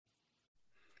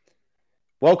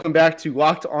Welcome back to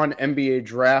Locked On NBA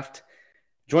Draft.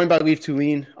 Joined by Leaf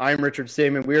Tulane, I'm Richard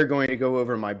Stamen. We are going to go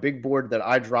over my big board that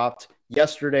I dropped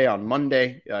yesterday on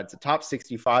Monday. It's a top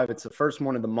 65. It's the first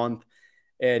one of the month.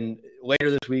 And later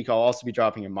this week, I'll also be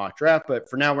dropping a mock draft. But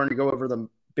for now, we're going to go over the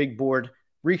big board,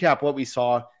 recap what we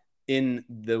saw in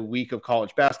the week of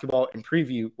college basketball, and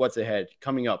preview what's ahead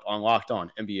coming up on Locked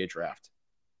On NBA Draft.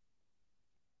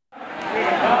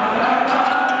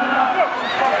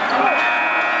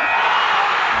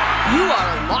 You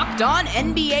are Locked On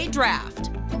NBA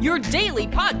Draft, your daily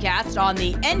podcast on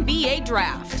the NBA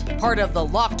Draft, part of the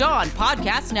Locked On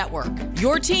Podcast Network,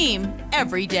 your team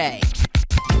every day.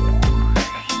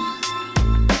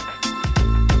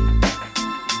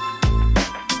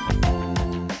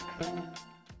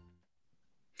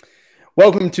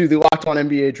 Welcome to the Locked On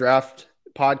NBA Draft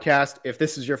podcast. If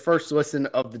this is your first listen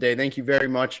of the day, thank you very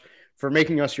much for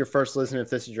making us your first listen. If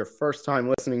this is your first time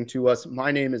listening to us,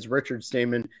 my name is Richard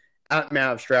Stamen at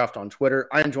Mavs Draft on Twitter.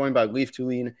 I am joined by Leaf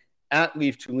Tulane at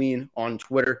Leaf Tulane on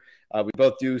Twitter. We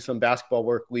both do some basketball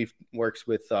work. Leaf works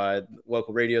with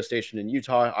local radio station in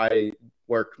Utah. I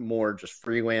work more just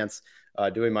freelance,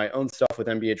 doing my own stuff with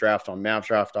NBA Draft on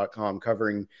mavsdraft.com,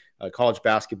 covering college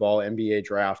basketball, NBA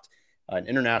Draft, and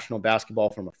international basketball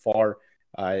from afar,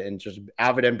 and just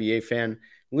avid NBA fan.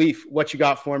 Leaf, what you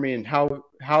got for me, and how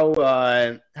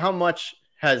much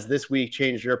has this week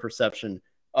changed your perception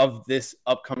of this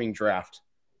upcoming draft?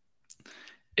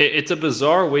 It's a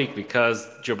bizarre week because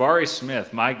Jabari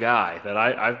Smith, my guy that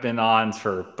I've been on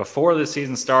for before the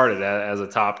season started as a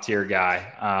top tier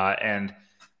guy, and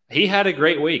he had a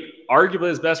great week, arguably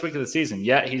his best week of the season.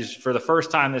 Yet he's, for the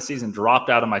first time this season, dropped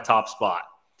out of my top spot.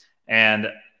 And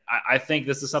I think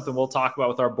this is something we'll talk about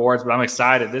with our boards, but I'm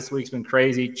excited. This week's been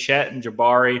crazy. Chet and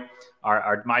Jabari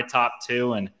are my top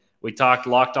two, and we talked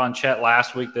Locked On Chet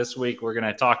last week. This week we're going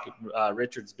to talk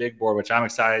Richard's big board, which I'm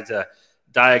excited to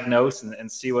diagnose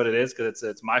and see what it is, because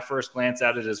it's my first glance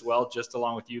at it as well, just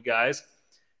along with you guys.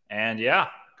 And yeah,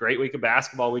 great week of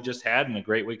basketball we just had, and a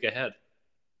great week ahead.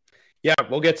 Yeah,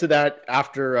 we'll get to that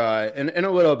after in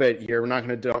a little bit here. We're not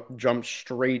going to jump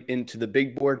straight into the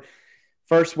big board.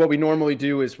 First, what we normally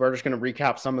do is we're just going to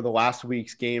recap some of the last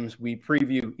week's games. We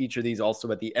preview each of these also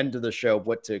at the end of the show,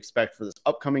 what to expect for this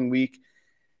upcoming week.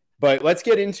 But let's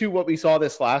get into what we saw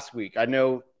this last week. I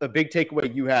know a big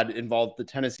takeaway you had involved the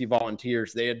Tennessee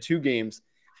Volunteers. They had two games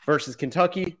versus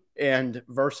Kentucky and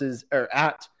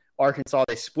at Arkansas.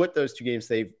 They split those two games.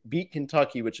 They beat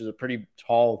Kentucky, which is a pretty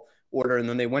tall order, and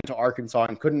then they went to Arkansas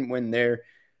and couldn't win there.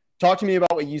 Talk to me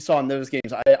about what you saw in those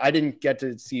games. I didn't get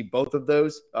to see both of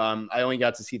those. I only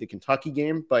got to see the Kentucky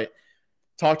game, but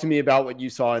talk to me about what you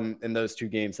saw in those two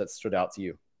games that stood out to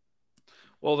you.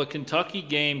 Well, the Kentucky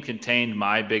game contained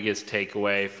my biggest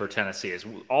takeaway for Tennessee. Is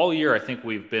all year I think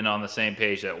we've been on the same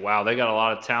page that, wow, they got a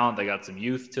lot of talent. They got some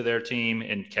youth to their team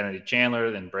in Kennedy Chandler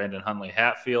and Brandon Huntley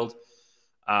Hatfield.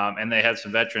 And they had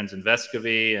some veterans in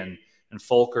Vescovi and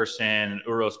Fulkerson and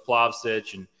Uros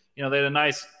Plavsic. And, you know, they had a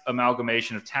nice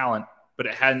amalgamation of talent, but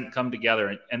it hadn't come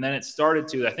together. And then it started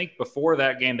to, I think before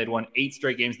that game, they'd won 8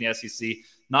 straight games in the SEC,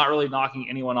 not really knocking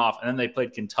anyone off. And then they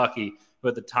played Kentucky, who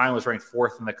at the time was ranked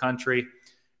 4th in the country.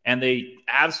 And they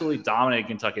absolutely dominated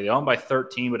Kentucky. They won by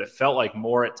 13, but it felt like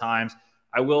more at times.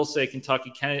 I will say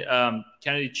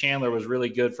Kennedy Chandler was really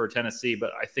good for Tennessee,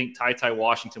 but I think Ty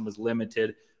Washington was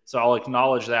limited. So I'll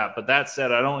acknowledge that. But that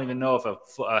said, I don't even know if a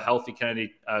healthy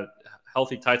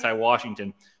Ty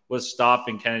Washington was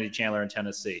stopping Kennedy Chandler in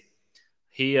Tennessee.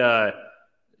 Kennedy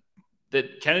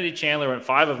Chandler went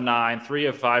 5 of 9, 3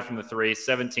 of 5 from the three,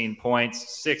 17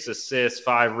 points, 6 assists,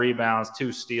 5 rebounds,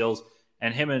 2 steals.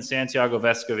 And him and Santiago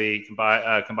Vescovi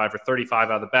combined for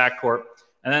 35 out of the backcourt.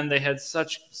 And then they had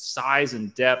such size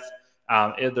and depth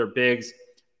in their bigs.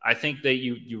 I think that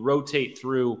you rotate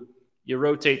through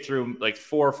like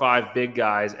 4 or 5 big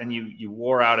guys, and you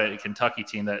wore out a Kentucky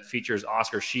team that features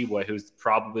Oscar Tshiebwe, who's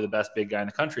probably the best big guy in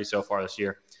the country so far this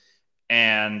year.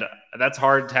 And that's a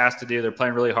hard task to do. They're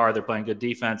playing really hard. They're playing good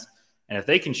defense. And if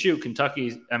they can shoot,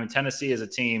 Tennessee is a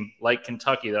team like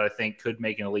Kentucky that I think could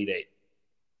make an Elite Eight.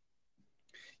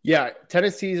 Yeah,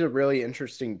 Tennessee's a really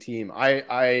interesting team.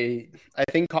 I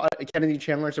think Kennedy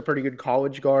Chandler's a pretty good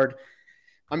college guard.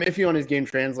 I'm iffy on his game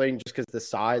translating just because the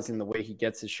size and the way he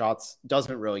gets his shots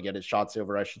doesn't really get his shots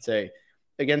over, I should say,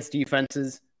 against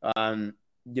defenses.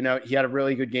 He had a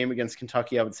really good game against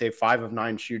Kentucky. I would say 5 of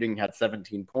 9 shooting, had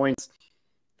 17 points.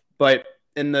 But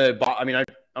I'm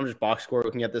just box score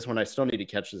looking at this one. I still need to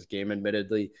catch this game,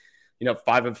 admittedly.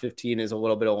 5 of 15 is a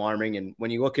little bit alarming. And when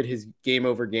you look at his game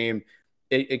over game,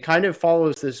 it kind of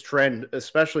follows this trend,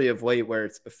 especially of late, where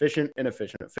it's efficient,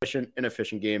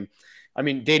 inefficient game. I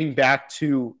mean, dating back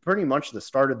to pretty much the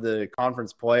start of the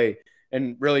conference play,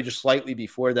 and really just slightly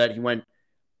before that, he went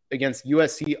against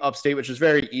USC Upstate, which was a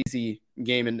very easy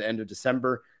game in the end of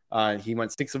December. He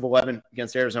went 6 of 11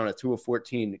 against Arizona, 2 of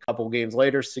 14. A couple games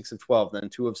later, 6 of 12, then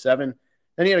 2 of 7.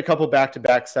 Then he had a couple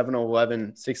back-to-back, 7 of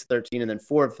 11, 6 of 13, and then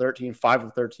 4 of 13, 5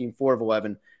 of 13, 4 of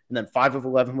 11, and then 5 of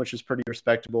 11, which is pretty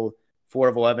respectable, 4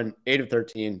 of 11, 8 of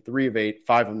 13, 3 of 8,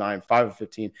 5 of 9, 5 of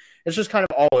 15. It's just kind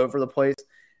of all over the place.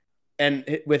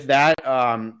 And with that,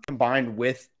 combined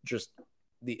with just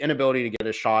the inability to get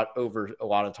a shot over a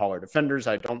lot of taller defenders,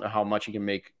 I don't know how much you can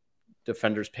make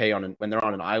defenders pay when they're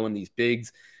on an island, these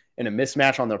bigs, in a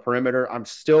mismatch on the perimeter. I'm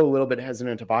still a little bit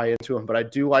hesitant to buy into them, but I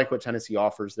do like what Tennessee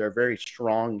offers. They're a very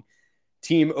strong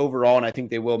team overall, and I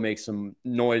think they will make some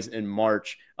noise in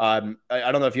March. I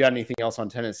don't know if you had anything else on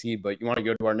Tennessee, but you want to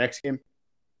go to our next game?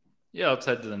 Yeah, let's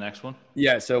head to the next one.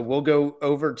 Yeah, so we'll go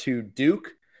over to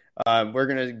Duke. We're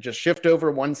going to just shift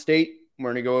over one state.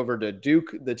 We're going to go over to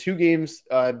Duke. The two games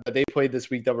that they played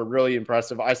this week that were really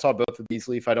impressive. I saw both of these,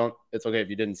 Leaf. It's okay if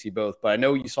you didn't see both, but I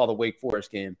know you saw the Wake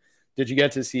Forest game. Did you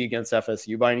get to see against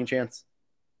FSU by any chance?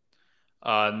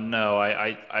 No,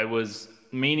 I was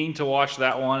meaning to watch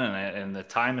that one, and the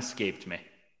time escaped me.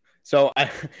 So I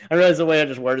realized the way I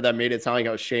just worded that made it sound like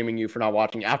I was shaming you for not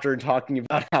watching after talking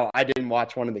about how I didn't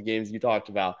watch one of the games you talked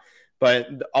about. But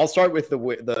I'll start with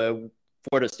the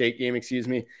Florida State game,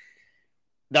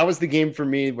 That was the game for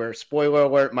me where, spoiler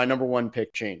alert, my number one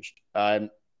pick changed. And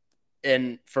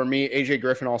for me, AJ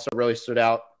Griffin also really stood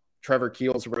out. Trevor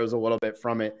Keels rose a little bit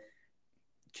from it.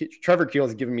 Trevor Keels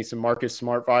is giving me some Marcus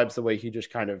Smart vibes, the way he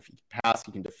just kind of pass,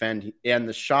 he can defend. And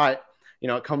the shot,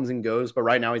 it comes and goes, but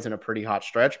right now he's in a pretty hot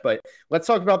stretch. But let's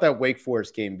talk about that Wake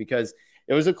Forest game, because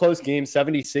it was a close game,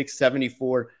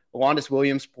 76-74. Alondes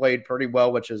Williams played pretty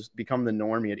well, which has become the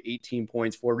norm. He had 18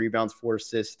 points, 4 rebounds, 4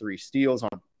 assists, 3 steals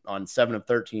on 7 of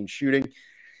 13 shooting.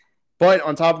 But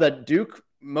on top of that, Duke,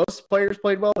 most players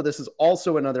played well, but this is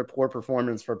also another poor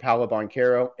performance for Paolo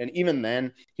Banchero. And even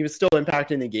then, he was still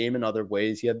impacting the game in other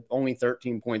ways. He had only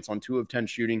 13 points on 2 of 10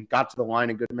 shooting, got to the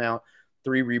line a good amount,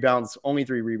 3 rebounds, only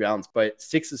 3 rebounds, but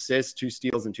 6 assists, 2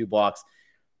 steals, and 2 blocks.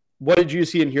 What did you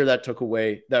see and hear that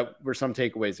were some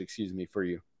takeaways, for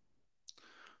you?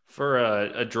 For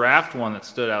a draft one that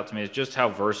stood out to me is just how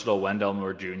versatile Wendell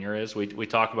Moore Jr. is. We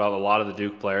talk about a lot of the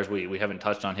Duke players. We haven't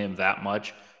touched on him that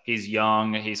much. He's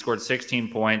young. He scored 16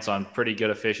 points on pretty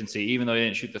good efficiency, even though he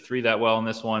didn't shoot the 3 that well in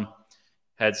this one.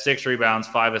 Had 6 rebounds,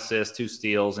 5 assists, 2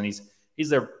 steals, and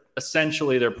he's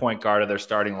essentially their point guard of their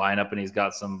starting lineup, and he's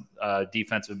got some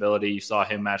defensive ability. You saw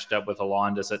him matched up with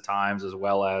Alondes at times, as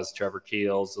well as Trevor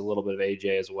Keels, a little bit of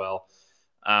AJ as well.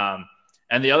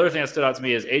 And the other thing that stood out to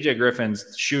me is AJ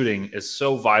Griffin's shooting is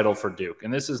so vital for Duke.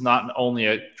 And this is not only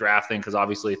a draft thing, because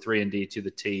obviously 3-and-D to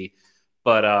the T,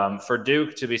 but for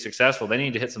Duke to be successful, they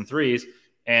need to hit some threes.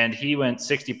 And he went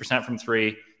 60% from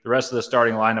 3. The rest of the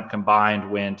starting lineup combined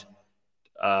went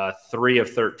 3 of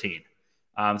 13.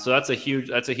 So that's a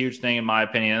huge thing in my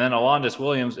opinion. And then Alondes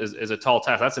Williams is a tall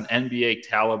task. That's an NBA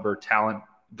caliber talent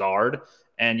guard.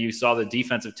 And you saw the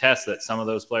defensive test that some of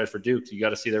those players for Duke, you got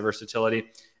to see their versatility.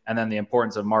 And then the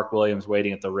importance of Mark Williams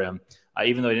waiting at the rim.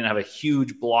 Even though he didn't have a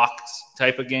huge blocks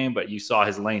type of game, but you saw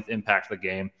his length impact the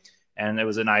game. And it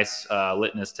was a nice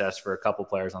litmus test for a couple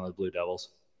players on the Blue Devils.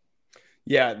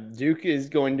 Yeah, Duke is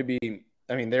going to be,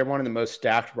 they're one of the most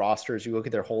stacked rosters. You look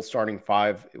at their whole starting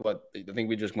 5, I think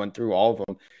we just went through all of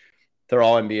them. They're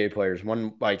all NBA players.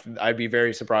 I'd be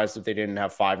very surprised if they didn't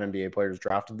have 5 NBA players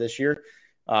drafted this year.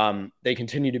 They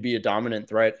continue to be a dominant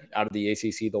threat out of the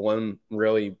ACC, the lone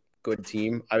really good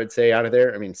team, I would say, out of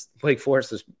there. Wake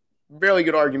Forest is really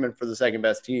good argument for the second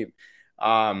best team.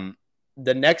 The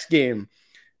next game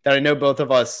that I know both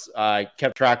of us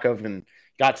kept track of and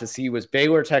got to see was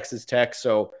Baylor, Texas Tech.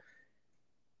 So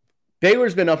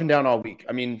Baylor's been up and down all week.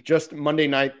 Just Monday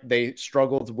night, they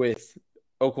struggled with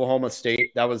Oklahoma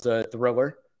State. That was a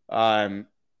thriller.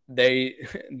 They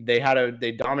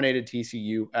dominated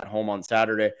TCU at home on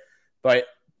Saturday, but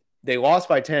they lost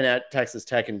by 10 at Texas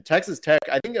Tech. And Texas Tech,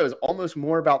 I think it was almost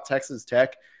more about Texas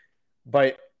Tech.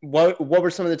 But what were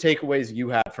some of the takeaways you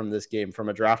had from this game from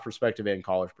a draft perspective and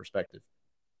college perspective?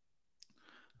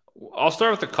 I'll start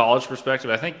with the college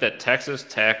perspective. I think that Texas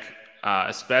Tech,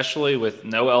 especially with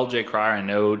no LJ Cryer and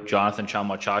no Jonathan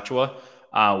Tchamwa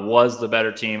Tchatchoua, was the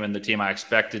better team and the team I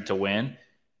expected to win.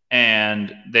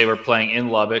 And they were playing in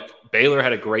Lubbock. Baylor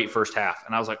had a great first half.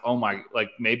 And I was like, oh my,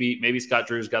 maybe Scott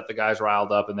Drew's got the guys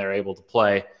riled up and they're able to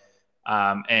play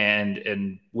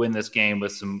and win this game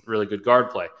with some really good guard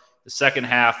play. The second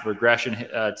half, regression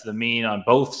to the mean on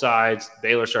both sides.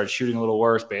 Baylor started shooting a little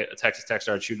worse. Texas Tech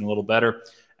started shooting a little better.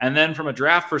 And then from a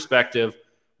draft perspective,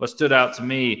 what stood out to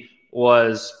me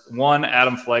was, one,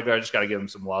 Adam Flagler. I just got to give him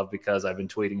some love because I've been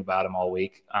tweeting about him all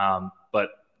week. But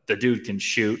the dude can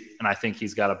shoot, and I think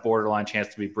he's got a borderline chance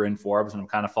to be Bryn Forbes, and I'm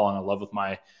kind of falling in love with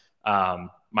my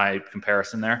my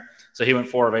comparison there. So he went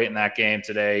 4 of 8 in that game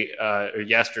today, or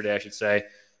yesterday, I should say,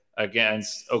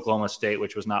 against Oklahoma State,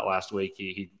 which was not last week.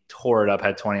 He tore it up,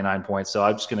 had 29 points. So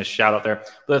I'm just going to shout out there.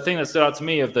 But the thing that stood out to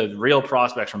me of the real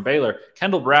prospects from Baylor,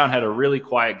 Kendall Brown had a really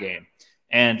quiet game.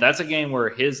 And that's a game where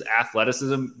his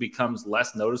athleticism becomes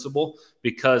less noticeable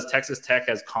because Texas Tech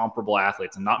has comparable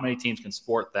athletes, and not many teams can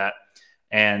sport that.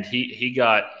 And he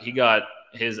got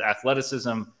his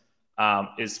athleticism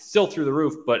is still through the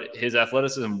roof, but his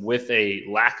athleticism with a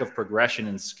lack of progression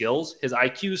and skills. His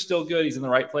IQ is still good. He's in the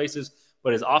right places,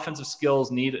 but his offensive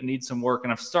skills need some work.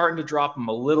 And I'm starting to drop him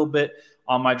a little bit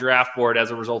on my draft board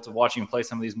as a result of watching him play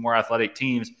some of these more athletic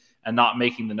teams and not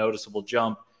making the noticeable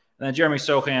jump. And then Jeremy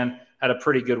Sochan had a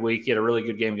pretty good week. He had a really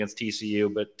good game against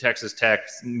TCU, but Texas Tech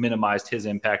minimized his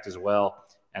impact as well.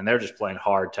 And they're just playing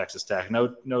hard, Texas Tech.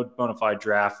 No bona fide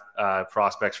draft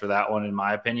prospects for that one, in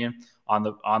my opinion, on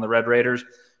the Red Raiders,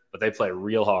 but they play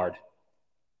real hard.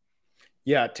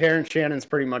 Yeah, Terrence Shannon's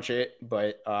pretty much it,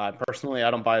 but personally,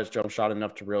 I don't buy his jump shot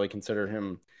enough to really consider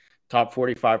him top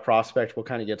 45 prospect. We'll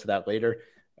kind of get to that later.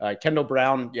 Kendall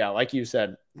Brown, yeah, like you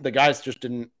said, the guys just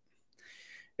didn't –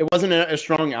 it wasn't a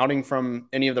strong outing from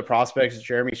any of the prospects.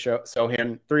 Jeremy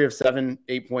Sochan, 3 of 7,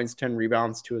 8 points, 10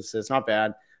 rebounds, 2 assists. Not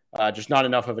bad. Just not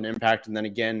enough of an impact. And then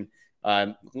again,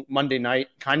 Monday night,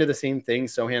 kind of the same thing.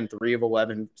 Sochan, 3 of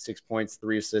 11, 6 points,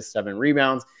 3 assists, 7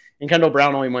 rebounds. And Kendall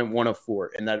Brown only went 1 of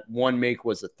 4. And that one make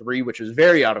was a 3, which is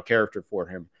very out of character for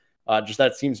him. Just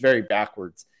that seems very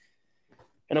backwards.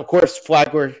 And of course,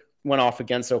 Flagler went off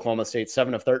against Oklahoma State,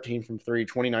 7 of 13 from 3,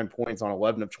 29 points on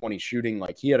 11 of 20 shooting.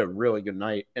 Like, he had a really good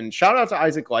night. And shout out to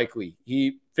Isaac Likely.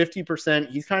 50%.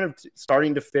 He's kind of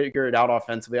starting to figure it out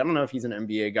offensively. I don't know if he's an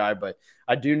NBA guy, but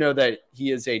I do know that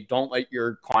he is a don't let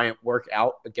your client work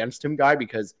out against him guy,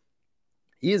 because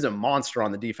he is a monster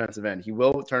on the defensive end. He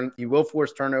will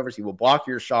force turnovers. He will block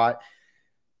your shot.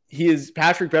 He is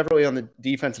Patrick Beverly on the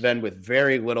defensive end with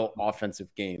very little offensive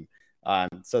game.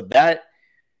 So that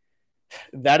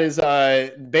is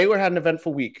Baylor had an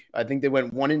eventful week. I think they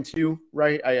went 1-2,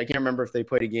 right? I can't remember if they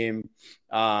played a game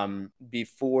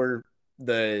before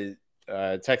the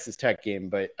Texas Tech game,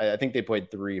 but I think they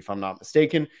played 3, if I'm not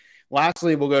mistaken.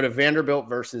 Lastly, we'll go to Vanderbilt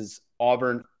versus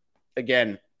Auburn.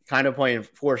 Again, kind of playing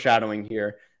foreshadowing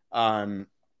here. We'll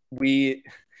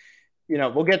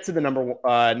get to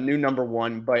the new number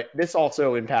 1, but this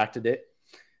also impacted it.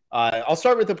 I'll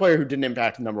start with the player who didn't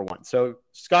impact number 1. So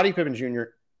Scottie Pippen Jr.,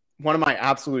 one of my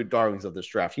absolute darlings of this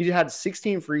draft. He had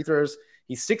 16 free throws.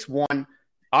 He's 6'1",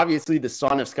 obviously the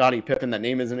son of Scottie Pippen. That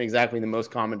name isn't exactly the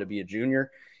most common to be a junior.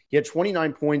 He had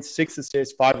 29 points, 6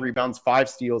 assists, 5 rebounds, 5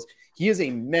 steals. He is a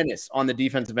menace on the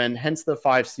defensive end, hence the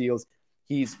 5 steals.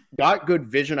 He's got good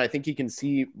vision. I think he can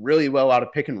see really well out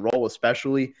of pick and roll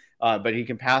especially, but he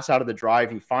can pass out of the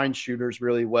drive. He finds shooters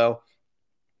really well.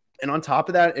 And on top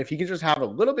of that, if he could just have a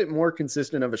little bit more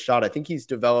consistent of a shot, I think he's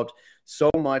developed so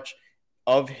much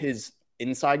of his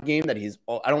inside game that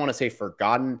I don't want to say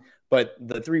forgotten, but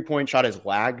the 3-point shot has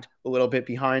lagged a little bit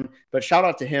behind. But shout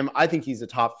out to him. I think he's a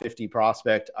top 50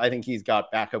 prospect. I think he's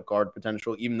got backup guard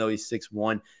potential, even though he's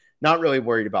 6'1". Not really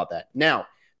worried about that. Now,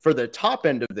 for the top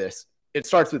end of this, it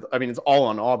starts with, it's all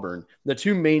on Auburn. The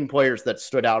 2 main players that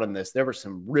stood out in this, there were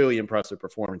some really impressive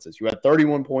performances. You had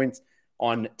 31 points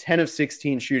on 10 of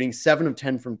 16 shooting, 7 of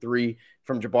 10 from 3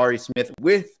 from Jabari Smith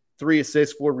with 3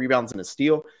 assists, 4 rebounds, and a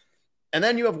steal. And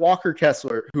then you have Walker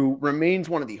Kessler, who remains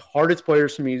one of the hardest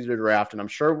players for me to draft, and I'm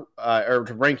sure, or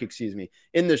to rank,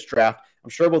 in this draft. I'm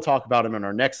sure we'll talk about him in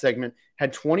our next segment.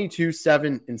 Had 22,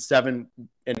 7, and 7,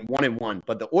 and 1 and 1.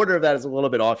 But the order of that is a little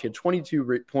bit off. He had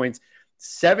 22 points,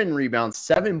 7 rebounds,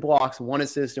 7 blocks, 1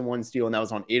 assist, and 1 steal, and that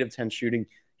was on 8 of 10 shooting.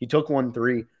 He took 1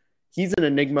 3. He's an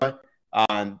enigma.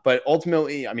 But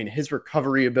ultimately, his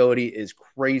recovery ability is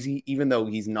crazy, even though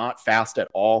he's not fast at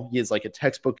all. He is like a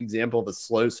textbook example of a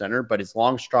slow center, but his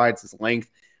long strides, his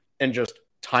length, and just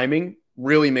timing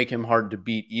really make him hard to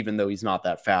beat, even though he's not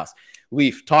that fast.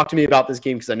 Leaf, talk to me about this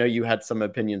game, because I know you had some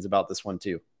opinions about this one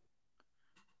too.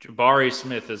 Jabari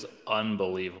Smith is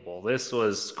unbelievable. This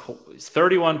was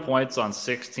 31 points on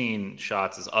 16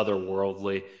 shots is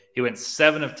otherworldly. He went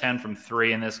 7 of 10 from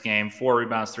 3 in this game, 4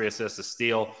 rebounds, 3 assists, a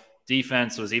steal.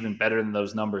 Defense was even better than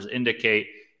those numbers indicate.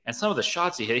 And some of the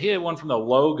shots he hit one from the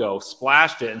logo,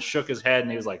 splashed it, and shook his head, and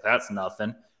he was like, that's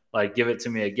nothing. Like, give it to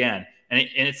me again. And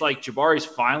it's like Jabari's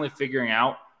finally figuring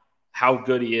out how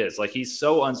good he is. Like, he's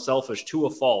so unselfish to a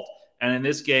fault. And in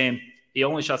this game, he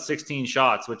only shot 16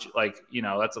 shots, which, like, you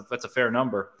know, that's a fair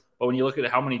number. But when you look at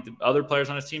how many other players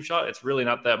on his team shot, it's really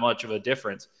not that much of a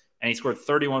difference. And he scored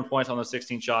 31 points on those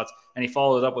 16 shots, and he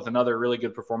followed it up with another really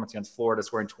good performance against Florida,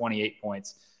 scoring 28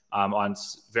 points on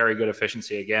very good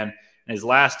efficiency again. In his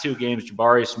last 2 games,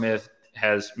 Jabari Smith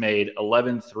has made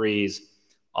 11 threes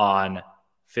on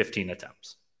 15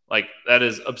 attempts. Like, that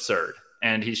is absurd.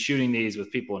 And he's shooting these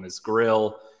with people in his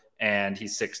grill, and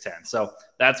he's 6'10". So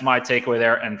that's my takeaway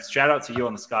there. And shout out to you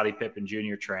on the Scottie Pippen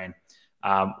Jr. train.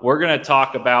 We're going to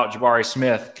talk about Jabari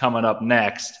Smith coming up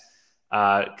next,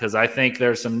 because I think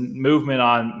there's some movement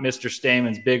on Mr.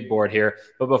 Stamen's big board here.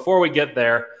 But before we get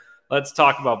there, let's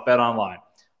talk about BetOnline.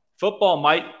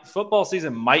 Football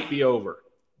season might be over,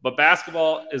 but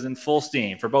basketball is in full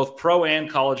steam for both pro and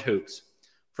college hoops.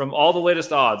 From all the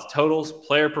latest odds, totals,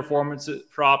 player performance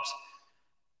props,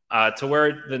 to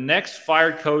where the next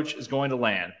fired coach is going to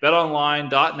land,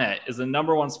 BetOnline.net is the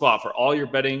number one spot for all your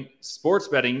sports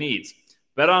betting needs.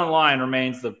 BetOnline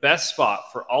remains the best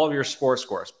spot for all of your sports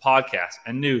scores, podcasts,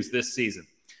 and news this season.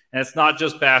 And it's not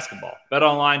just basketball.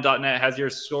 BetOnline.net has your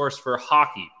source for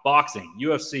hockey, boxing,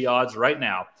 UFC odds right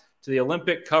now, to the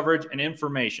Olympic coverage and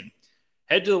information.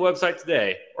 Head to the website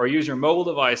today or use your mobile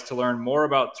device to learn more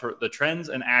about the trends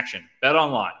and action.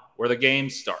 BetOnline, where the game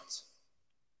starts.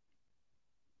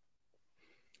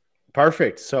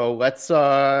 Perfect. So let's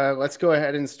go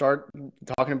ahead and start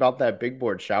talking about that big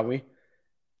board, shall we?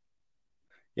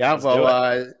 Yeah,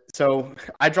 so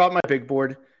I dropped my big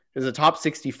board. It was a top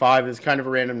 65. It was kind of a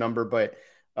random number, but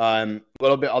a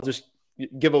little bit. I'll just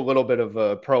give a little bit of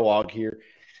a prologue here.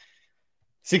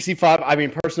 65. I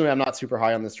mean, personally, I'm not super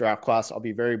high on this draft class. I'll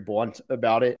be very blunt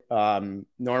about it.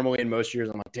 Normally, in most years,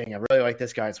 I'm like, dang, I really like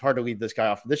this guy. It's hard to leave this guy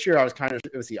off. This year,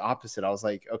 it was the opposite. I was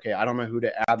like, okay, I don't know who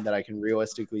to add that I can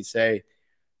realistically say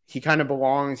he kind of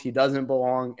belongs, he doesn't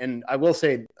belong. And I will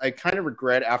say, I kind of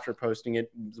regret after posting it,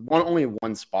 only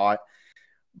one spot,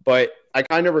 but I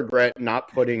kind of regret not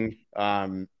putting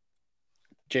Jalen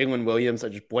Williams. I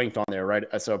just blanked on there, right?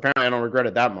 So apparently I don't regret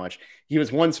it that much. He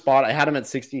was one spot. I had him at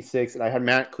 66, and I had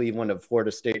Matt Cleveland of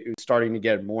Florida State, who's starting to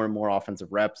get more and more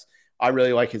offensive reps. I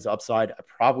really like his upside. I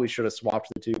probably should have swapped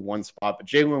the two one spot, but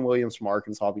Jalen Williams from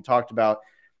Arkansas, we talked about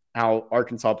how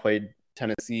Arkansas played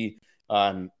Tennessee.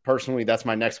 Personally, that's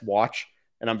my next watch,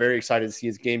 and I'm very excited to see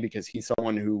his game because he's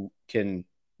someone who can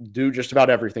do just about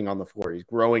everything on the floor. He's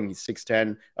growing. He's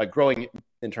 6'10", growing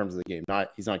in terms of the game.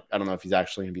 He's not, I don't know if he's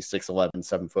actually going to be 6'11",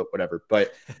 7 foot, whatever.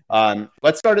 But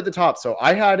let's start at the top. So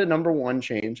I had a number one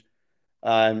change.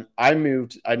 I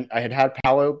moved. I had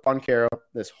Paolo Banchero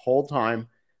this whole time.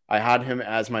 I had him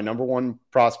as my number one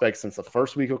prospect since the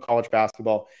first week of college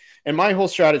basketball. And my whole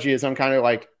strategy is I'm kind of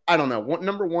like, I don't know.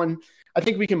 Number one, I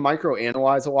think we can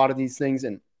micro-analyze a lot of these things.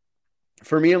 And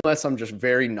for me, unless I'm just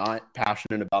very not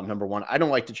passionate about number one, I don't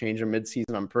like to change them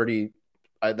midseason.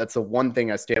 That's the one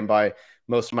thing I stand by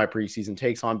most of my preseason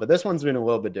takes on. But this one's been a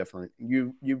little bit different.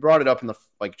 You brought it up in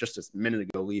just a minute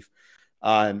ago, Leaf.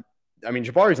 I mean,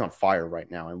 Jabari's on fire right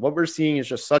now. And what we're seeing is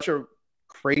just such a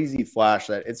crazy flash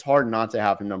that it's hard not to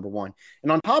have him number one.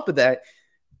 And on top of that,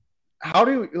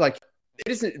 it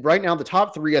isn't right now the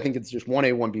top three. I think it's just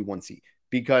 1A, 1B, 1C.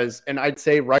 Because, and I'd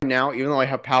say right now, even though I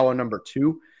have Paolo number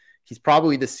two, he's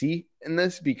probably the C in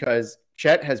this because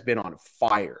Chet has been on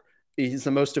fire. He's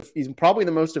probably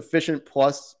the most efficient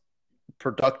plus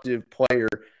productive player,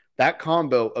 that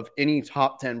combo of any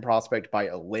top 10 prospect by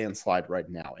a landslide right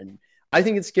now. And I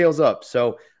think it scales up.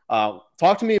 So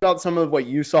talk to me about some of what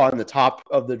you saw in the top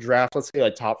of the draft. Let's say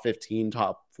like top 15,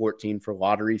 top 14 for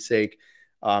lottery's sake.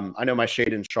 I know my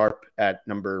Shaedon Sharpe at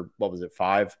number,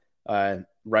 5?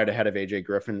 Right ahead of AJ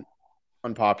Griffin.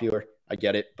 Unpopular. I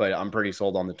get it, but I'm pretty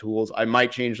sold on the tools. I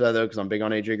might change that though, because I'm big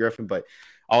on AJ Griffin, but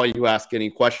I'll let you ask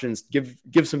any questions. Give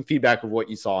some feedback of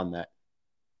what you saw in that.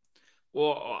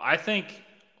 Well, I think,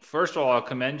 first of all, I'll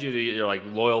commend you to your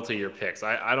loyalty to your picks.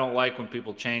 I don't like when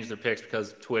people change their picks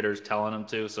because Twitter's telling them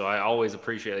to. So I always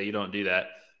appreciate that you don't do that.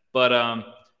 But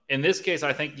in this case,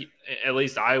 I think at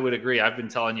least I would agree. I've been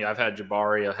telling you I've had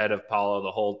Jabari ahead of Paolo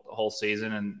the whole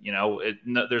season,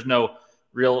 and there's no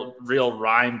real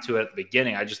rhyme to it at the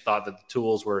beginning. I just thought that the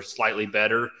tools were slightly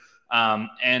better.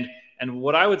 And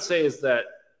what I would say is that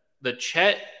the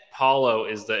Chet Paolo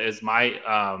is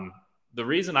my the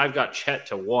reason I've got Chet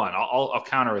to 1. I'll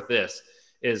counter with this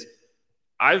is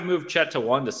I've moved Chet to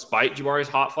 1 despite Jabari's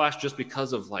hot flash just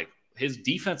because of his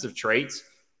defensive traits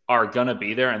are going to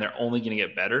be there and they're only going to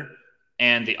get better.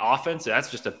 And the offense,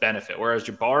 that's just a benefit. Whereas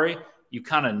Jabari, you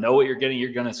kind of know what you're getting.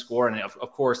 You're going to score. And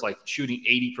of course, like shooting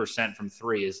 80% from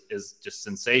three is just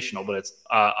sensational, but it's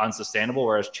unsustainable.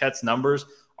 Whereas Chet's numbers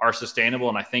are sustainable.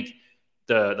 And I think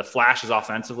the flashes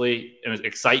offensively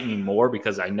excite me more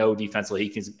because I know defensively he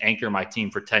can anchor my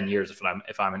team for 10 years if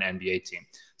I'm an NBA team.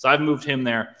 So I've moved him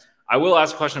there. I will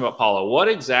ask a question about Paolo. What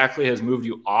exactly has moved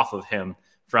you off of him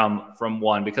from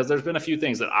one? Because there's been a few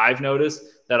things that I've noticed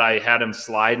that I had him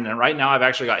sliding. And right now I've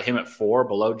actually got him at 4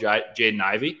 below Jaden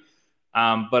Ivey.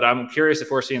 But I'm curious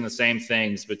if we're seeing the same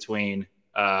things between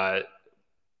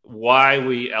why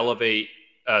we elevate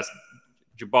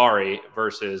Jabari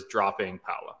versus dropping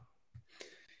Paolo.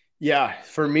 Yeah,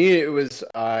 for me, it was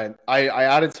I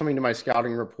added something to my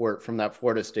scouting report from that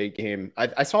Florida State game.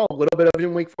 I saw a little bit of it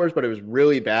in Wake Forest, but it was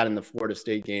really bad in the Florida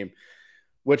State game,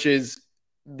 which is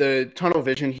the tunnel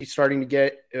vision he's starting to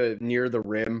get near the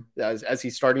rim as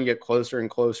he's starting to get closer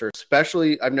and closer,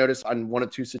 especially I've noticed on one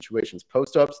of two situations,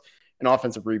 post-ups and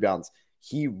offensive rebounds.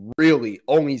 He really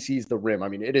only sees the rim. I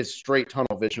mean, it is straight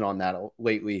tunnel vision on that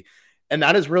lately. And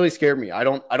that has really scared me. I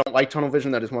don't like tunnel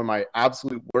vision. That is one of my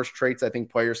absolute worst traits I think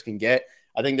players can get.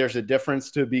 I think there's a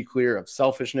difference, to be clear, of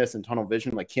selfishness and tunnel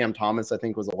vision. Like Cam Thomas, I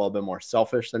think, was a little bit more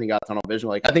selfish than he got tunnel vision.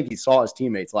 Like I think he saw his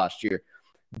teammates last year,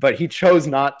 but he chose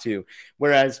not to.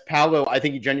 Whereas Paolo, I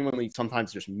think he genuinely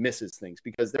sometimes just misses things,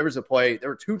 because there was a play, there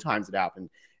were 2 times it happened.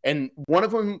 And one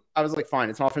of them, I was like, fine,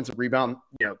 it's an offensive rebound.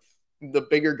 You know, the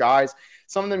bigger guys,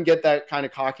 some of them get that kind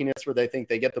of cockiness where they think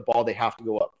they get the ball, they have to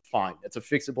go up. Fine. It's a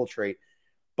fixable trait.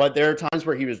 But there are times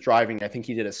where he was driving. I think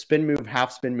he did a spin move,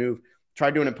 half spin move,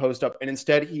 tried doing a post up, and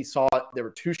instead he saw there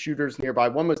were 2 shooters nearby.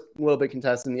 One was a little bit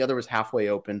contested, and the other was halfway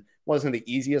open. Wasn't the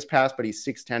easiest pass, but he's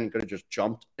 6'10", and could have just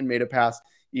jumped and made a pass,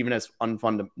 even as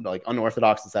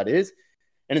unorthodox as that is.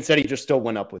 And instead he just still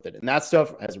went up with it. And that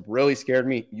stuff has really scared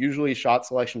me. Usually shot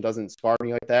selection doesn't scar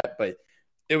me like that, but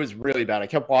it was really bad. I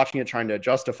kept watching it, trying to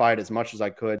justify it as much as I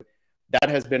could. That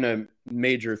has been a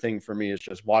major thing for me, is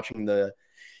just watching the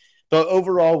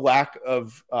overall lack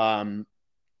of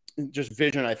just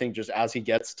vision, I think, just as he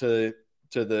gets to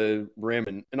the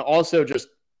rim. And also just,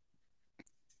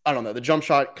 I don't know, the jump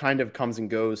shot kind of comes and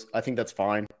goes. I think that's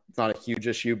fine. It's not a huge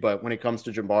issue, but when it comes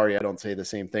to Jabari, I don't say the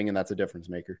same thing, and that's a difference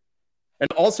maker. And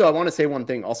also, I want to say one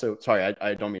thing also. Sorry,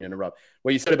 I don't mean to interrupt.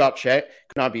 What you said about Chet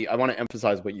could not be, I want to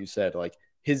emphasize what you said. Like,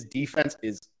 his defense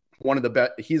is one of the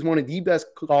best. He's one of the best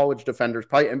college defenders,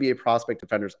 probably NBA prospect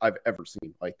defenders I've ever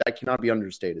seen. Like, that cannot be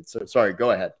understated. So sorry, go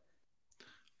ahead.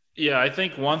 Yeah, I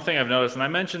think one thing I've noticed, and I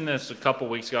mentioned this a couple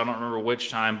weeks ago, I don't remember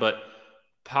which time, but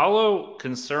Paolo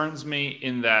concerns me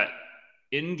in that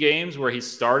in games where he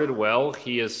started well,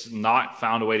 he has not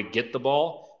found a way to get the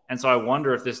ball. And so I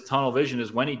wonder if this tunnel vision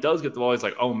is when he does get the ball, he's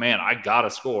like, oh man, I got to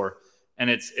score. And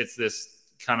it's this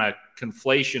kind of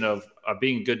conflation of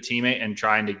being a good teammate and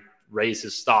trying to raise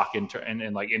his stock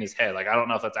and like in his head. Like, I don't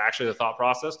know if that's actually the thought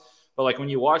process, but like when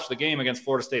you watch the game against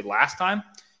Florida State last time,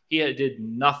 he did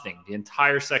nothing the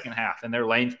entire second half, and their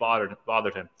lanes bothered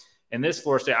him. In this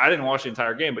Florida State, I didn't watch the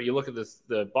entire game, but you look at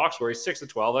the box score, he's 6 of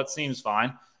 12. That seems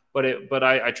fine, but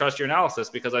I trust your analysis,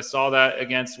 because I saw that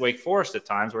against Wake Forest at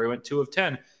times where he went 2 of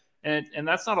 10, and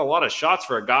that's not a lot of shots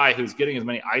for a guy who's getting as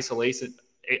many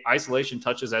isolation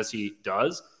touches as he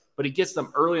does, but he gets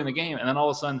them early in the game, and then all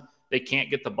of a sudden they can't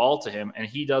get the ball to him, and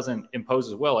he doesn't impose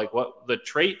as well. Like, what the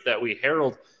trait that we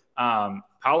herald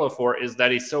Paolo for is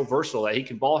that he's so versatile, that he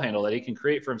can ball handle, that he can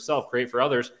create for himself, create for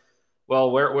others. Well,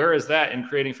 where is that in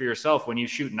creating for yourself when you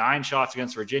shoot 9 shots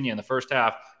against Virginia in the first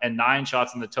half and 9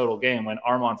 shots in the total game when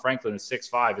Armon Franklin, who's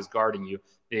 6'5", is guarding you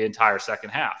the entire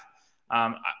second half?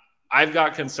 I've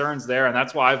got concerns there, and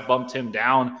that's why I've bumped him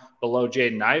down below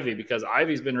Jaden Ivey, because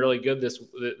Ivey's been really good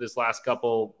this last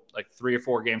couple, like 3 or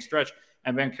 4 game stretch,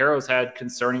 and Banchero's had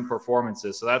concerning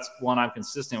performances. So that's one I'm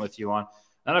consistent with you on.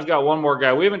 Then I've got one more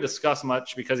guy we haven't discussed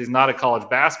much because he's not a college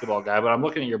basketball guy, but I'm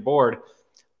looking at your board.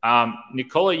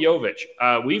 Nikola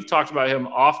Jovic. We've talked about him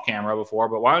off camera before,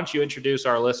 but why don't you introduce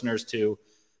our listeners to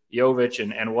Jovic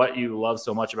and what you love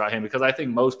so much about him? Because I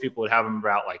think most people would have him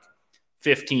about like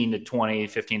 15 to 20,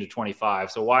 15 to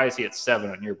 25. So why is he at 7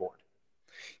 on your board?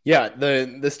 Yeah,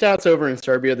 the stats over in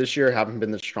Serbia this year haven't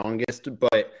been the strongest,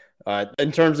 but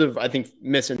in terms of, I think,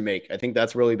 miss and make, I think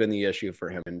that's really been the issue for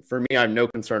him. And for me, I have no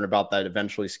concern about that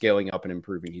eventually scaling up and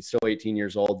improving. He's still 18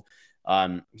 years old.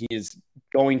 He is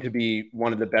going to be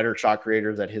one of the better shot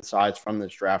creators at his size from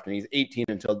this draft, and he's 18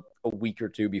 until a week or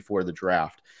 2 before the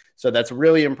draft. So that's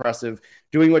really impressive.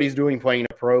 Doing what he's doing, playing in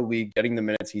a pro league, getting the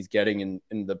minutes he's getting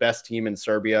in the best team in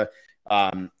Serbia,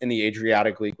 in the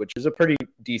Adriatic League, which is a pretty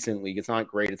decent league. It's not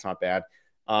great. It's not bad.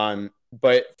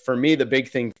 But for me, the big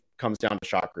thing comes down to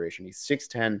shot creation. He's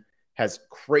 6'10", has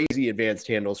crazy advanced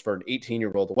handles for an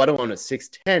 18-year-old, let alone a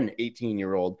 6'10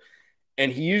 18-year-old.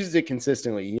 And he uses it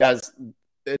consistently.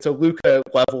 It's a Luka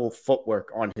level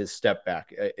footwork on his step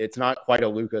back. It's not quite a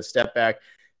Luka step back,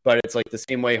 but it's like the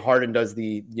same way Harden does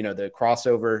the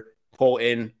crossover, pull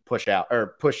in, push out,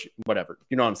 or push, whatever.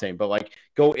 You know what I'm saying? But like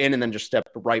go in and then just step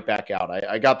right back out.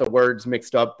 I got the words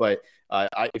mixed up, but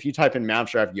if you type in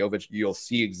Mavs draft Jovic, you'll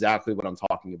see exactly what I'm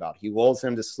talking about. He lulls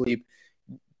him to sleep,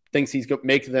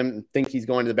 makes them think he's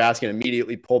going to the basket,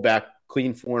 immediately pull back,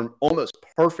 clean form, almost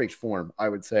perfect form, I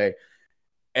would say.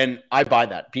 And I buy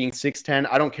that. Being 6'10",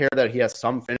 I don't care that he has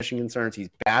some finishing concerns. He's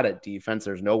bad at defense.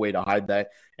 There's no way to hide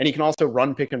that. And he can also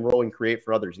run, pick, and roll and create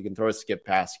for others. He can throw a skip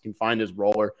pass. He can find his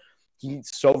roller.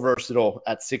 He's so versatile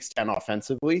at 6'10"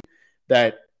 offensively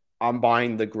that I'm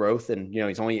buying the growth. And,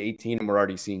 he's only 18 and we're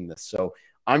already seeing this. So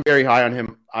I'm very high on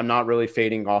him. I'm not really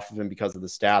fading off of him because of the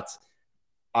stats.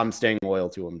 I'm staying loyal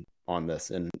to him on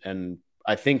this. And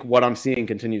I think what I'm seeing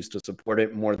continues to support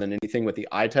it more than anything with the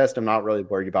eye test. I'm not really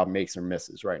worried about makes or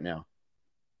misses right now.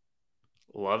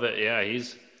 Love it. Yeah,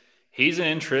 he's an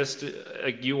interest.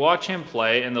 You watch him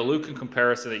play, and the Luka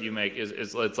comparison that you make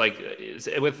is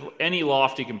with any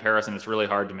lofty comparison, it's really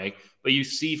hard to make. But you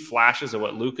see flashes of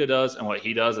what Luka does and what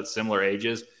he does at similar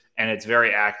ages, and it's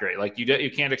very accurate. Like you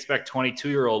can't expect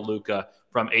 22-year-old Luka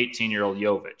from 18-year-old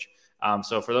Jovic.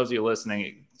 So for those of you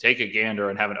listening, take a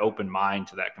gander and have an open mind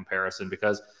to that comparison,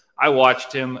 because I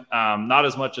watched him, not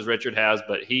as much as Richard has,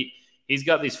 but he's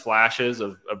got these flashes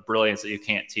of brilliance that you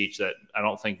can't teach that I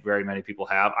don't think very many people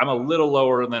have. I'm a little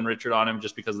lower than Richard on him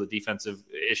just because of the defensive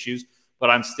issues,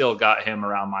 but I'm still got him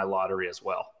around my lottery as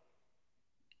well.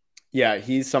 Yeah,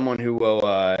 he's someone who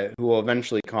will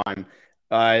eventually climb.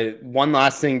 One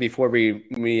last thing before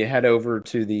we head over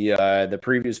to the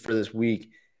previews for this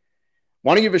week.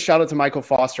 Want to give a shout out to Michael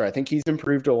Foster. I think he's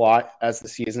improved a lot as the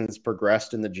season has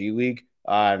progressed in the G League.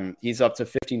 He's up to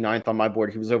 59th on my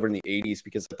board. He was over in the 80s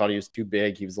because I thought he was too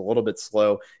big. He was a little bit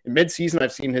slow. In mid-season,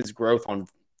 I've seen his growth on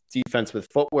defense with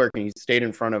footwork, and he stayed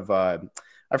in front of I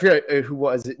forget who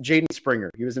was it, Jaden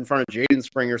Springer. He was in front of Jaden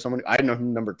Springer, someone I didn't know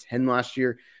him, number 10 last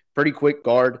year. Pretty quick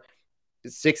guard,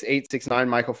 6'8", 6'9".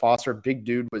 Michael Foster, big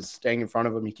dude, was staying in front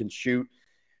of him. He can shoot.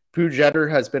 Pooh Jeter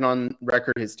has been on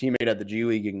record, his teammate at the G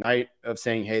League Ignite, of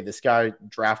saying, hey, this guy,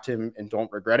 draft him and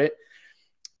don't regret it.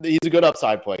 He's a good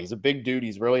upside play. He's a big dude.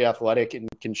 He's really athletic and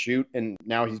can shoot, and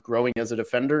now he's growing as a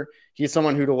defender. He's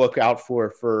someone who to look out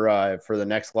for the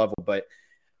next level. But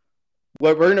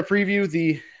we're going to preview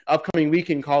the upcoming week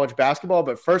in college basketball.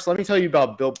 But first, let me tell you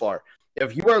about Built Bar.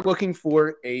 If you are looking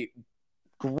for a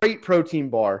great protein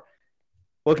bar,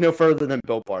 look no further than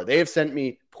Built Bar. They have sent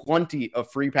me plenty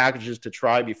of free packages to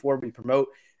try before we promote.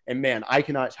 And man, I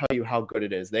cannot tell you how good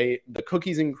it is. The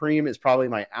cookies and cream is probably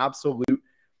my absolute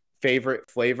favorite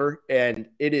flavor, and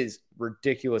it is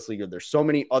ridiculously good. There's so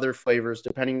many other flavors,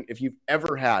 depending if you've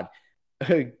ever had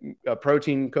a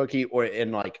protein cookie or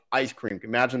in like ice cream.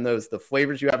 Imagine the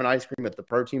flavors you have in ice cream, but the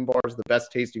protein bar is the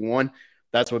best tasting one.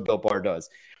 That's what Built Bar does.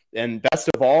 And best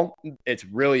of all, it's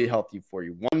really healthy for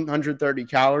you. 130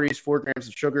 calories, 4 grams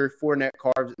of sugar, 4 net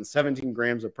carbs, and 17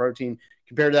 grams of protein.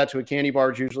 Compare that to a candy bar,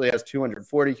 which usually has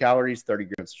 240 calories, 30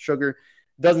 grams of sugar,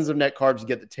 dozens of net carbs. You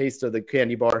get the taste of the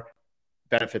candy bar,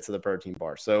 benefits of the protein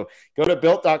bar. So go to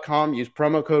built.com, use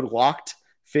promo code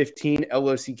LOCKED15,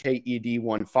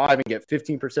 LOCKED15, and get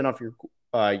 15% off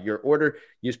your order.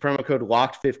 Use promo code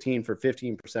LOCKED15 for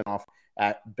 15% off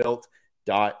at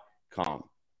built.com.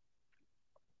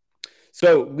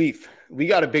 So, Leaf, we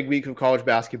got a big week of college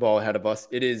basketball ahead of us.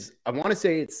 It is, I want to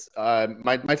say it's,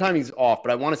 my timing's off,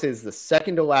 but I want to say it's the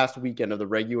second to last weekend of the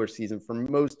regular season for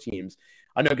most teams.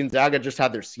 I know Gonzaga just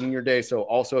had their senior day, so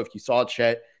also if you saw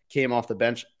Chet came off the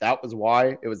bench, that was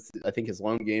why. It was, I think, his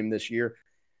lone game this year.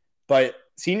 But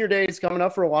senior day is coming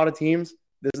up for a lot of teams.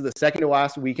 This is the second to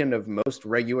last weekend of most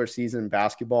regular season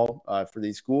basketball for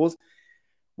these schools.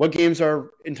 What games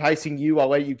are enticing you? I'll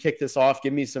let you kick this off.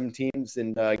 Give me some teams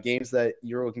and games that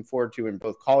you're looking forward to in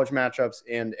both college matchups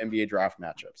and NBA draft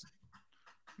matchups.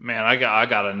 Man, I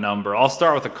got a number. I'll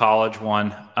start with the college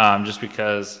one, just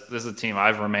because this is a team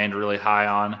I've remained really high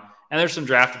on. And there's some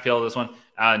draft appeal to this one.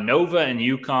 Nova and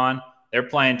UConn, they're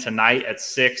playing tonight at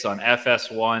 6 on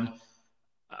FS1.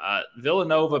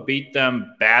 Villanova beat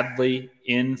them badly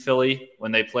in Philly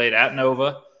when they played at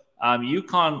Nova.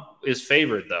 UConn is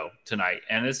favored, though, tonight.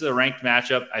 And this is a ranked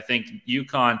matchup. I think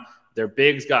UConn, their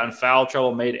bigs got in foul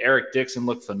trouble, made Eric Dixon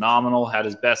look phenomenal, had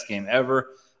his best game ever.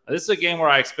 This is a game where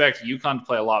I expect UConn to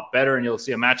play a lot better, and you'll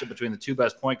see a matchup between the two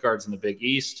best point guards in the Big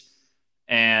East,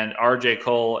 and R.J.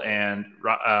 Cole and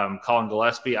Colin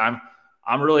Gillespie. I'm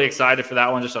really excited for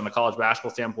that one just on the college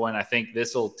basketball standpoint. I think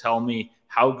this will tell me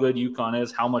how good UConn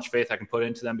is, how much faith I can put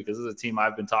into them, because this is a team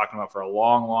I've been talking about for a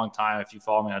long, long time. If you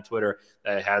follow me on Twitter,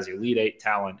 that has Elite Eight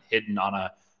talent hidden on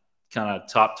a kind of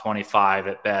top 25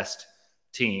 at best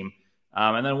team.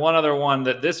 And then one other one,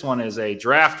 that this one is a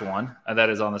draft one that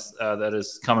is on this that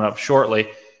is coming up shortly.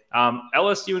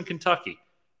 LSU and Kentucky.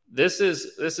 This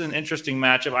is an interesting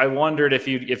matchup. I wondered if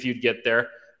you'd get there.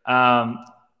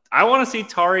 I want to see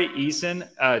Tari Eason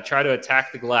try to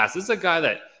attack the glass. This is a guy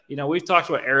that, we've talked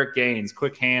about Eric Gaines,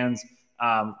 quick hands,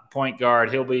 point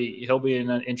guard. He'll be in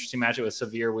an interesting matchup with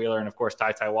Severe Wheeler and of course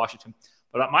Ty Washington.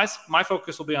 But my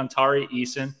focus will be on Tari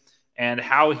Eason and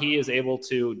how he is able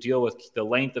to deal with the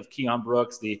length of Keon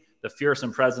Brooks, the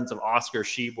fearsome presence of Oscar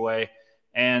Tshiebwe,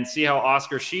 and see how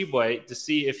Oscar Tshiebwe, to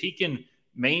see if he can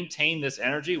maintain this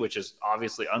energy, which is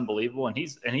obviously unbelievable. And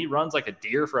he runs like a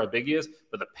deer for how big he is,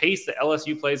 but the pace that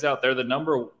LSU plays out, they're the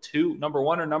number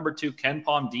one or number two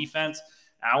KenPom defense.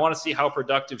 And I want to see how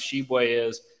productive Tshiebwe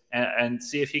is and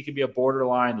see if he could be a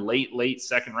borderline late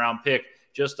second round pick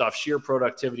just off sheer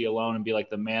productivity alone and be like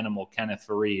the manimal Kenneth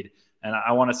Faried. And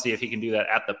I want to see if he can do that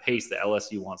at the pace that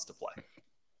LSU wants to play.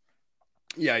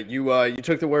 Yeah, you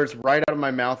took the words right out of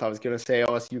my mouth. I was going to say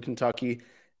LSU Kentucky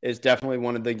is definitely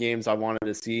one of the games I wanted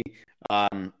to see.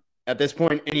 At this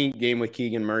point, any game with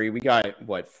Keegan Murray, we got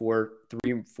five.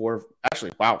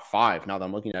 Now that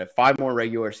I'm looking at it, 5 more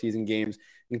regular season games,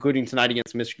 including tonight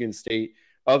against Michigan State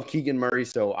of Keegan Murray.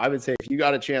 So I would say if you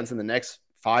got a chance in the next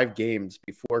 5 games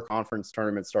before conference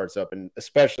tournament starts up, and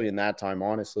especially in that time,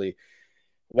 honestly,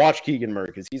 watch Keegan Murray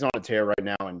because he's on a tear right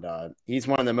now, and he's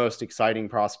one of the most exciting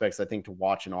prospects, I think, to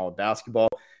watch in all of basketball.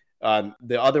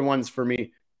 The other ones for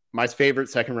me, my favorite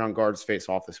second-round guards face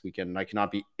off this weekend, and I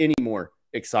cannot be any more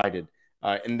excited.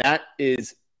 And that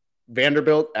is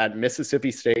Vanderbilt at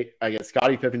Mississippi State. I get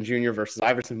Scottie Pippen Jr. versus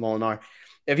Iverson Molinar.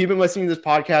 If you've been listening to this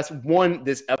podcast, 1,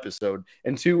 this episode,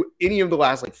 and 2, any of the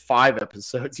last 5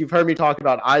 episodes, you've heard me talk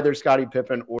about either Scottie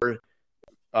Pippen or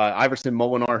Iverson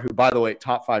Molinar, who, by the way,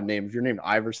 top 5 name. If you're named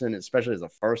Iverson, especially as a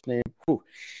first name,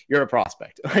 you're a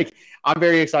prospect. I'm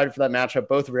very excited for that matchup.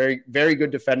 Both very, very good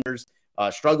defenders,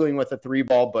 struggling with the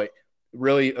 3-ball, but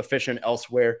really efficient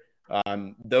elsewhere.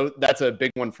 Though that's a big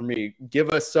one for me.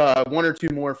 Give us 1 or 2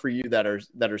 more for you that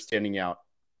are standing out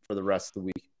for the rest of the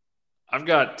week. I've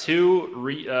got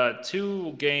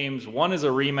two games. One is a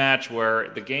rematch where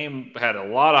the game had a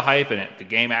lot of hype in it. The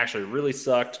game actually really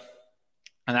sucked.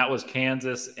 And that was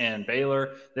Kansas and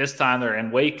Baylor. This time they're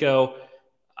in Waco.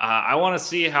 I want to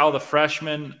see how the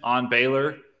freshmen on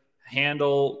Baylor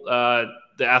handle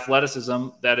the athleticism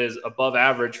that is above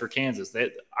average for Kansas.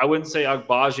 I wouldn't say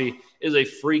Agbaji is a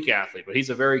freak athlete, but he's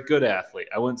a very good athlete.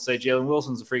 I wouldn't say Jalen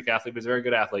Wilson's a freak athlete, but he's a very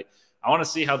good athlete. I want to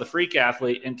see how the freak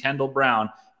athlete in Kendall Brown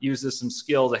uses some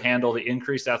skill to handle the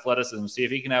increased athleticism, see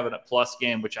if he can have a plus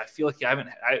game, which I feel like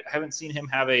I haven't seen him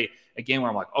have a game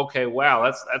where I'm like, okay, wow,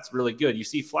 that's really good. You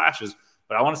see flashes,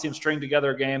 but I want to see him string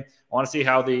together a game. I want to see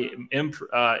how the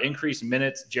increased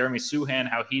minutes, Jeremy Suhan,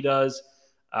 how he does,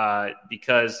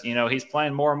 because, he's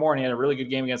playing more and more, and he had a really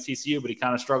good game against TCU, but he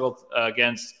kind of struggled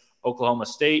against Oklahoma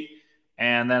State.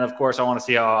 And then, of course, I want to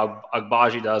see how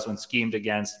Agbaji does when schemed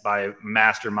against by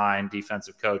mastermind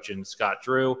defensive coach and Scott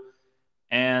Drew.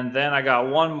 And then I got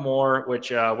one more,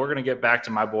 which we're going to get back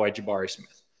to my boy Jabari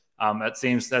Smith. That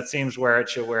seems where it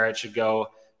should go.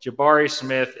 Jabari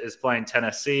Smith is playing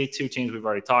Tennessee, 2 teams we've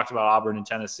already talked about, Auburn and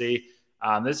Tennessee.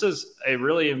 This is a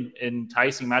really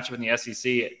enticing matchup in the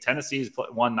SEC. Tennessee's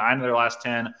won 9 of their last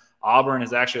 10. Auburn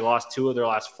has actually lost 2 of their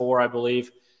last 4, I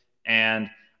believe. And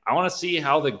I want to see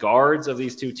how the guards of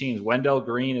these 2 teams. Wendell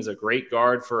Green is a great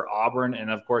guard for Auburn,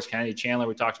 and of course Kennedy Chandler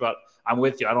we talked about. I'm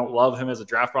with you. I don't love him as a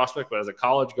draft prospect, but as a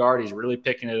college guard, he's really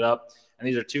picking it up. And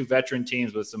these are 2 veteran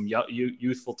teams with some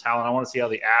youthful talent. I want to see how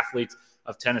the athletes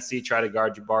of Tennessee try to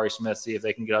guard Jabari Smith, see if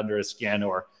they can get under his skin,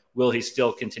 or will he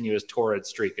still continue his torrid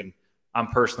streak? And I'm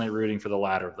personally rooting for the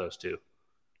latter of those 2.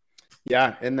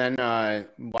 Yeah, and then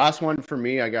last one for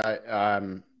me, I got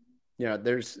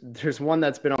there's one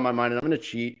that's been on my mind, and I'm going to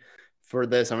cheat for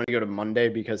this. I'm going to go to Monday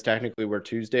because technically we're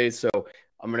Tuesdays, so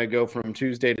I'm going to go from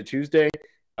Tuesday to Tuesday.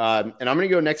 And I'm going to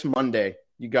go next Monday.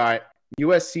 You got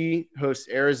USC hosts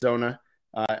Arizona.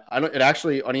 It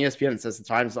actually on ESPN it says the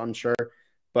time's unsure,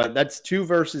 but that's 2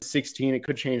 versus 16. It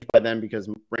could change by then because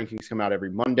rankings come out every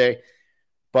Monday.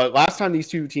 But last time these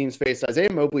 2 teams faced,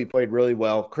 Isaiah Mobley played really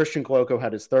well. Christian Koloko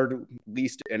had his 3rd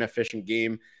least inefficient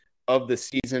game of the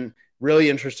season. Really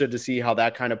interested to see how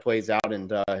that kind of plays out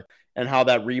and how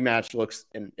that rematch looks.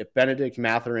 And if Benedict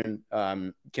Mathurin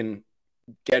can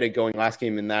get it going, last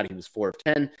game in that he was 4 of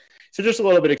 10. So just a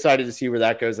little bit excited to see where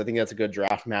that goes. I think that's a good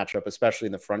draft matchup, especially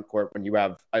in the front court when you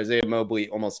have Isaiah Mobley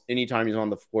almost anytime he's on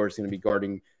the floor is going to be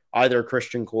guarding either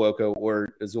Christian Koloko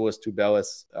or Azuolas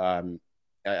Tubelis.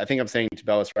 I think I'm saying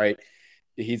Tubelis right.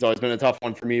 He's always been a tough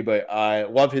one for me, but I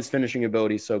love his finishing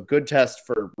ability. So good test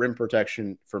for rim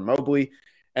protection for Mobley.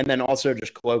 And then also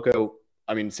just Koloko,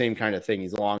 I mean, same kind of thing.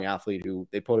 He's a long athlete who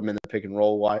they put him in the pick and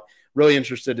roll a lot. Really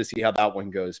interested to see how that one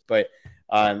goes. But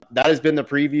that has been the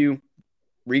preview,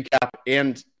 recap,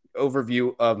 and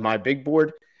overview of my big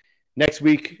board. Next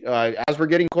week, as we're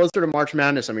getting closer to March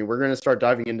Madness, I mean, we're going to start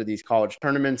diving into these college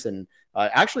tournaments. And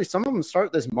actually, some of them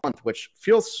start this month, which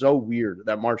feels so weird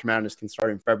that March Madness can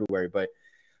start in February. But,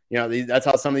 you know, that's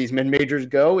how some of these mid-majors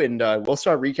go. And we'll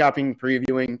start recapping,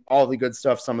 previewing all the good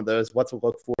stuff, some of those, what to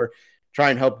look for, try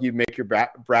and help you make your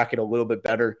bracket a little bit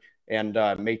better and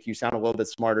make you sound a little bit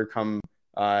smarter come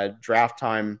draft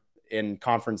time in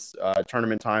conference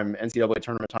tournament time, NCAA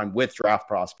tournament time with draft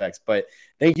prospects. But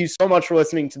thank you so much for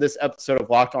listening to this episode of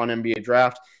Locked On NBA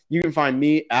Draft. You can find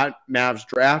me at Mavs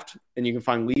Draft, and you can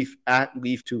find Leaf at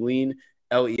Leaf Tulin,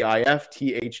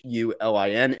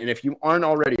 LeifThulin. And if you aren't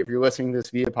already, if you're listening to this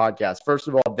via podcast, first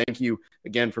of all, thank you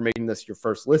again for making this your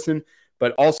first listen.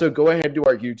 But also go ahead to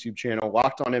our YouTube channel,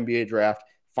 Locked On NBA Draft.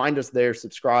 Find us there,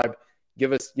 subscribe,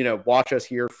 give us, watch us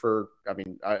here for, I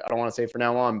don't want to say for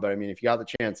now on, but if you got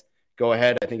the chance, go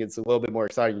ahead. I think it's a little bit more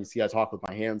exciting. You see I talk with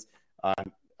my hands.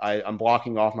 I'm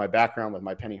blocking off my background with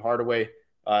my Penny Hardaway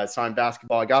signed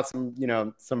basketball. I got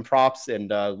some props,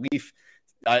 and Leaf,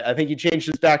 I think he changed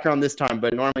his background this time,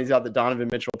 but normally he's got the Donovan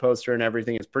Mitchell poster and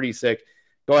everything. It's pretty sick.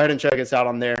 Go ahead and check us out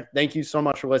on there. Thank you so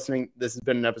much for listening. This has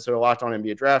been an episode of Locked On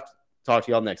NBA Draft. Talk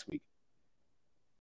to y'all next week.